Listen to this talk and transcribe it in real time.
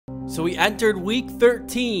So we entered week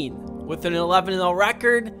 13 with an 11-0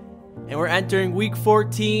 record, and we're entering week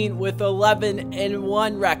 14 with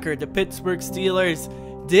 11-1 record. The Pittsburgh Steelers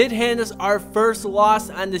did hand us our first loss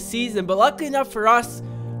on the season, but luckily enough for us,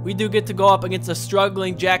 we do get to go up against a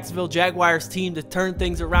struggling Jacksonville Jaguars team to turn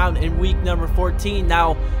things around in week number 14.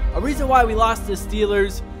 Now, a reason why we lost the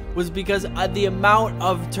Steelers was because of the amount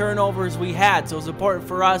of turnovers we had. So it was important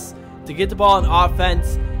for us to get the ball in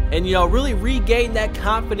offense and, really regain that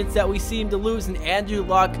confidence that we seemed to lose. And Andrew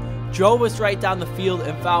Luck drove us right down the field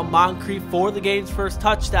and found Moncrief for the game's first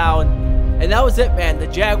touchdown. And that was it, man. The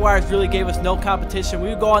Jaguars really gave us no competition. We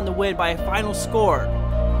would go on to win by a final score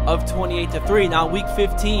of 28-3. Now, week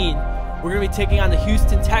 15, we're going to be taking on the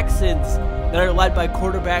Houston Texans that are led by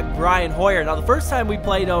quarterback Brian Hoyer. Now, the first time we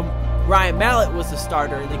played them, Ryan Mallett was the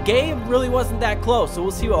starter, and the game really wasn't that close. So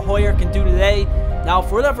we'll see what Hoyer can do today. Now,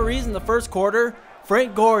 for whatever reason, the first quarter,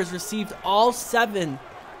 Frank Gore's received all 7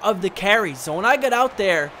 of the carries. So when I got out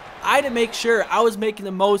there, I had to make sure I was making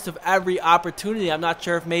the most of every opportunity. I'm not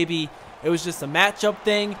sure if maybe it was just a matchup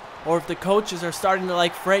thing or if the coaches are starting to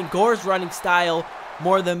like Frank Gore's running style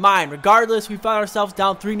more than mine. Regardless, we found ourselves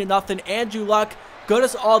down 3-0. Andrew Luck got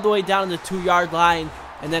us all the way down to the 2-yard line,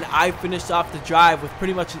 and then I finished off the drive with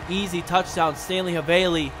pretty much an easy touchdown. Stanley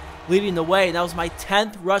Haveli leading the way, and that was my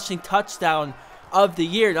 10th rushing touchdown of the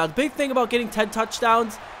year. Now, the big thing about getting 10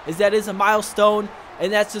 touchdowns is that is a milestone,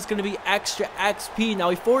 and that's just going to be extra XP. Now,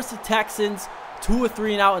 we forced the Texans to a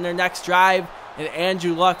 3-and-out in their next drive, and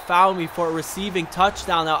Andrew Luck found me for a receiving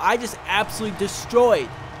touchdown. Now, I just absolutely destroyed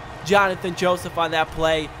Jonathan Joseph on that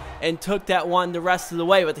play and took that one the rest of the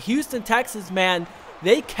way. But the Houston Texans, man,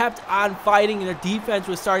 they kept on fighting, and their defense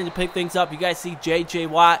was starting to pick things up. You guys see J.J.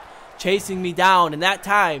 Watt chasing me down, and that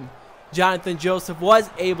time, Jonathan Joseph was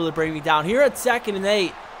able to bring me down. Here at 2nd and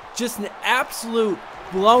 8, just an absolute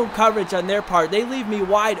blown coverage on their part. They leave me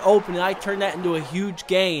wide open, and I turn that into a huge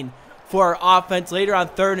gain for our offense. Later on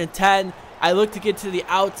 3rd and 10, I look to get to the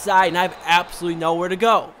outside, and I have absolutely nowhere to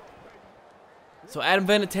go. So Adam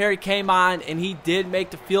Vinatieri came on, and he did make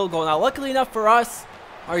the field goal. Now, luckily enough for us,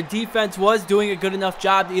 our defense was doing a good enough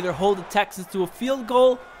job to either hold the Texans to a field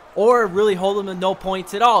goal or really hold them to no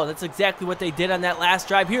points at all. And that's exactly what they did on that last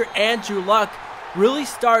drive. Here, Andrew Luck really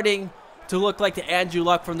starting to look like the Andrew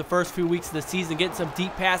Luck from the first few weeks of the season, getting some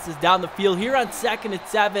deep passes down the field. Here on 2nd and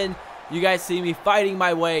 7, you guys see me fighting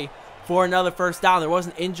my way for another first down. There was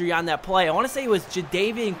an injury on that play. I want to say it was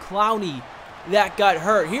Jadeveon Clowney that got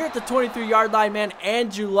hurt. Here at the 23-yard line, man,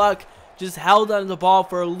 Andrew Luck just held onto the ball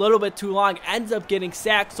for a little bit too long, ends up getting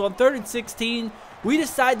sacked. So on 3rd and 16, we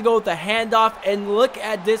decided to go with the handoff, and look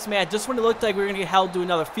at this, man. Just when it looked like we were going to get held to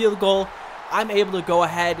another field goal, I'm able to go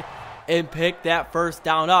ahead and pick that first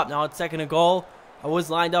down up. Now, on 2nd and goal, I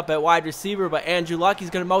was lined up at wide receiver, but Andrew Luck,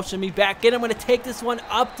 he's going to motion me back in. I'm going to take this one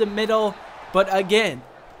up the middle, but again,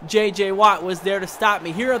 J.J. Watt was there to stop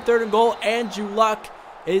me. Here on 3rd and goal, Andrew Luck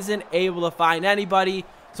isn't able to find anybody.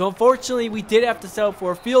 So, unfortunately, we did have to settle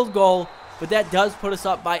for a field goal, but that does put us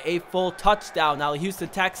up by a full touchdown. Now, the Houston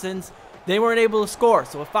Texans, they weren't able to score.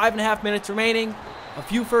 So with 5.5 minutes remaining, a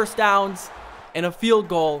few first downs, and a field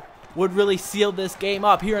goal would really seal this game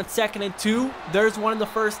up. Here on 2nd and 2, there's one of the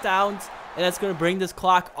first downs, and that's going to bring this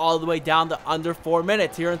clock all the way down to under 4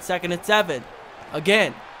 minutes. Here on 2nd and 7,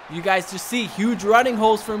 again, you guys just see huge running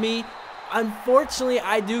holes for me. Unfortunately,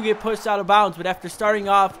 I do get pushed out of bounds, but after starting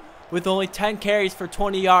off with only 10 carries for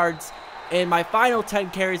 20 yards, and my final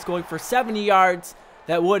 10 carries going for 70 yards,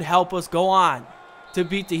 that would help us go on to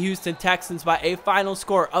beat the Houston Texans by a final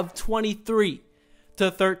score of 23-13.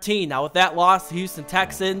 Now, with that loss, the Houston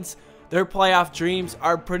Texans, their playoff dreams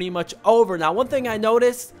are pretty much over. Now, one thing I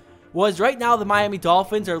noticed was right now the Miami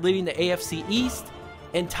Dolphins are leading the AFC East,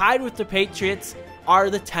 and tied with the Patriots are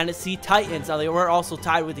the Tennessee Titans. Now, they were also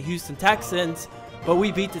tied with the Houston Texans, but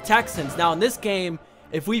we beat the Texans. Now, in this game,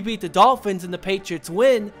 if we beat the Dolphins and the Patriots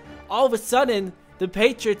win, all of a sudden, the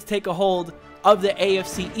Patriots take a hold of the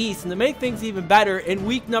AFC East. And to make things even better, in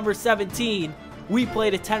week number 17, we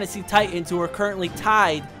play the Tennessee Titans, who are currently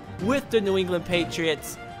tied with the New England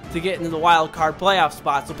Patriots to get into the wild card playoff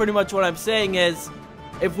spot. So pretty much what I'm saying is,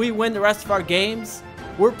 if we win the rest of our games,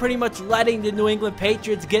 we're pretty much letting the New England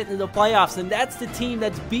Patriots get into the playoffs, and that's the team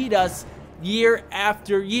that's beat us year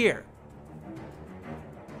after year.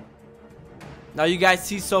 Now, you guys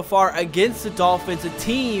see so far against the Dolphins, a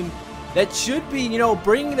team that should be,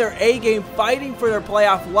 bringing their A game, fighting for their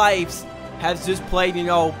playoff lives, has just played,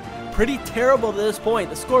 pretty terrible to this point.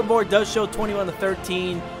 The scoreboard does show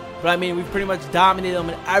 21-13, but I mean, we've pretty much dominated them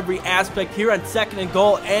in every aspect. Here on 2nd and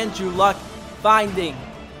goal, Andrew Luck finding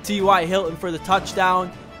T.Y. Hilton for the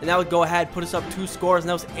touchdown, and that would go ahead, put us up 2 scores, and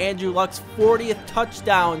that was Andrew Luck's 40th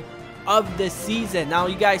touchdown of the season. Now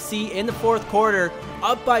you guys see in the fourth quarter,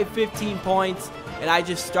 up by 15 points, and I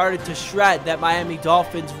just started to shred that Miami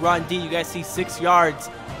Dolphins run D. You guys see 6 yards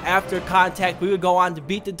after contact. We would go on to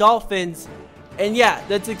beat the Dolphins. And yeah,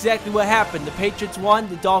 that's exactly what happened. The Patriots won,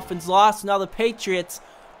 the Dolphins lost. Now the Patriots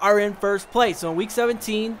are in first place. So in week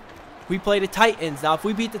 17, we play the Titans. Now if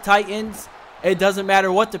we beat the Titans, it doesn't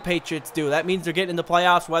matter what the Patriots do. That means they're getting in the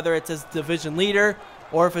playoffs, whether it's as division leader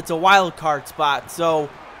or if it's a wild card spot. So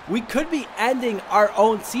we could be ending our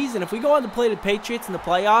own season. If we go on to play the Patriots in the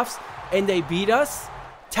playoffs and they beat us,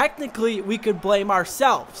 technically we could blame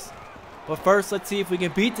ourselves. But first, let's see if we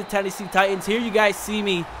can beat the Tennessee Titans. Here you guys see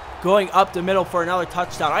me going up the middle for another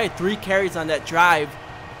touchdown. I had 3 carries on that drive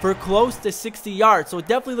for close to 60 yards. So it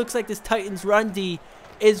definitely looks like this Titans run D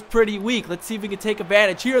is pretty weak. Let's see if we can take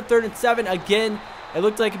advantage. Here at 3rd and 7, again, it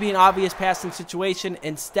looked like it'd be an obvious passing situation.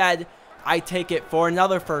 Instead, I take it for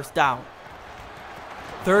another first down.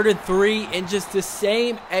 3rd and 3, and just the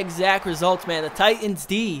same exact results, man. The Titans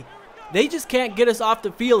D, they just can't get us off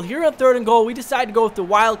the field. Here on 3rd and goal, we decided to go with the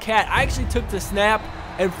Wildcat. I actually took the snap,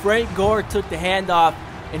 and Frank Gore took the handoff,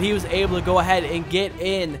 and he was able to go ahead and get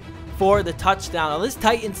in for the touchdown. Now this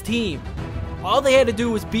Titans team, all they had to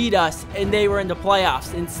do was beat us, and they were in the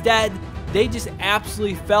playoffs. Instead, they just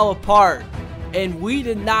absolutely fell apart, and we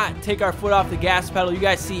did not take our foot off the gas pedal. You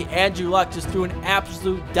guys see Andrew Luck just threw an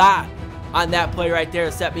absolute dot on that play right there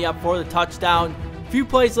to set me up for the touchdown. A few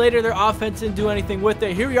plays later, their offense didn't do anything with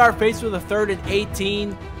it. Here we are faced with a 3rd and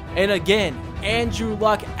 18, and again, Andrew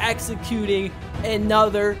Luck executing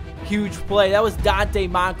another huge play. That was Dante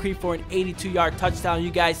Moncrief for an 82-yard touchdown.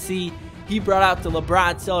 You guys see he brought out the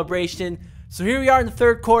LeBron celebration. So here we are in the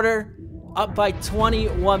 3rd quarter, up by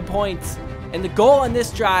 21 points. And the goal on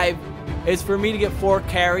this drive is for me to get 4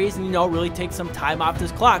 carries and, really take some time off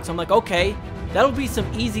this clock. So I'm like, okay, that'll be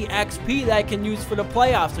some easy XP that I can use for the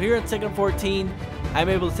playoffs. So here at 2nd and 14, I'm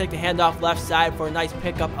able to take the handoff left side for a nice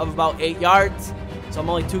pickup of about 8 yards. So I'm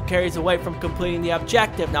only 2 carries away from completing the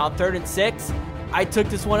objective. Now on 3rd and 6, I took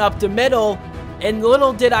this one up the middle, and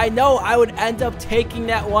little did I know I would end up taking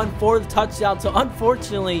that one for the touchdown. So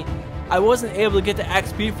unfortunately, I wasn't able to get the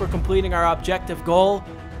XP for completing our objective goal.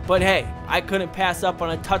 But hey, I couldn't pass up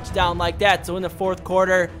on a touchdown like that. So in the 4th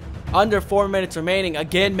quarter, under 4 minutes remaining,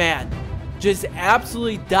 again, man, just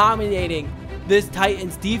absolutely dominating this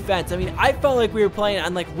Titans defense. I mean, I felt like we were playing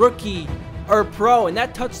on like rookie or pro, and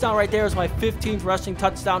that touchdown right there was my 15th rushing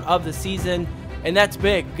touchdown of the season. And that's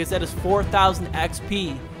big because that is 4,000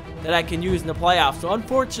 XP that I can use in the playoffs. So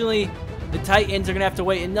unfortunately, the Titans are going to have to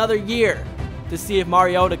wait another year to see if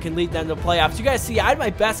Mariota can lead them to the playoffs. You guys see, I had my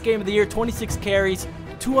best game of the year, 26 carries,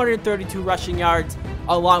 232 rushing yards,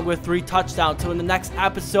 along with 3 touchdowns. So in the next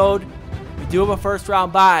episode, we do have a 1st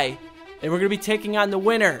round bye, and we're going to be taking on the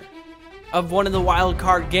winner of one of the wild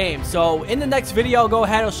card games. So in the next video, I'll go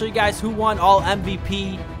ahead, I'll show you guys who won all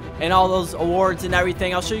MVP and all those awards and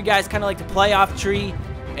everything. I'll show you guys kind of like the playoff tree,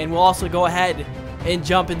 and we'll also go ahead and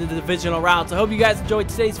jump into the divisional rounds. I hope you guys enjoyed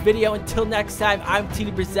today's video. Until next time, I'm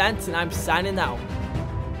TD Presents, and I'm signing out.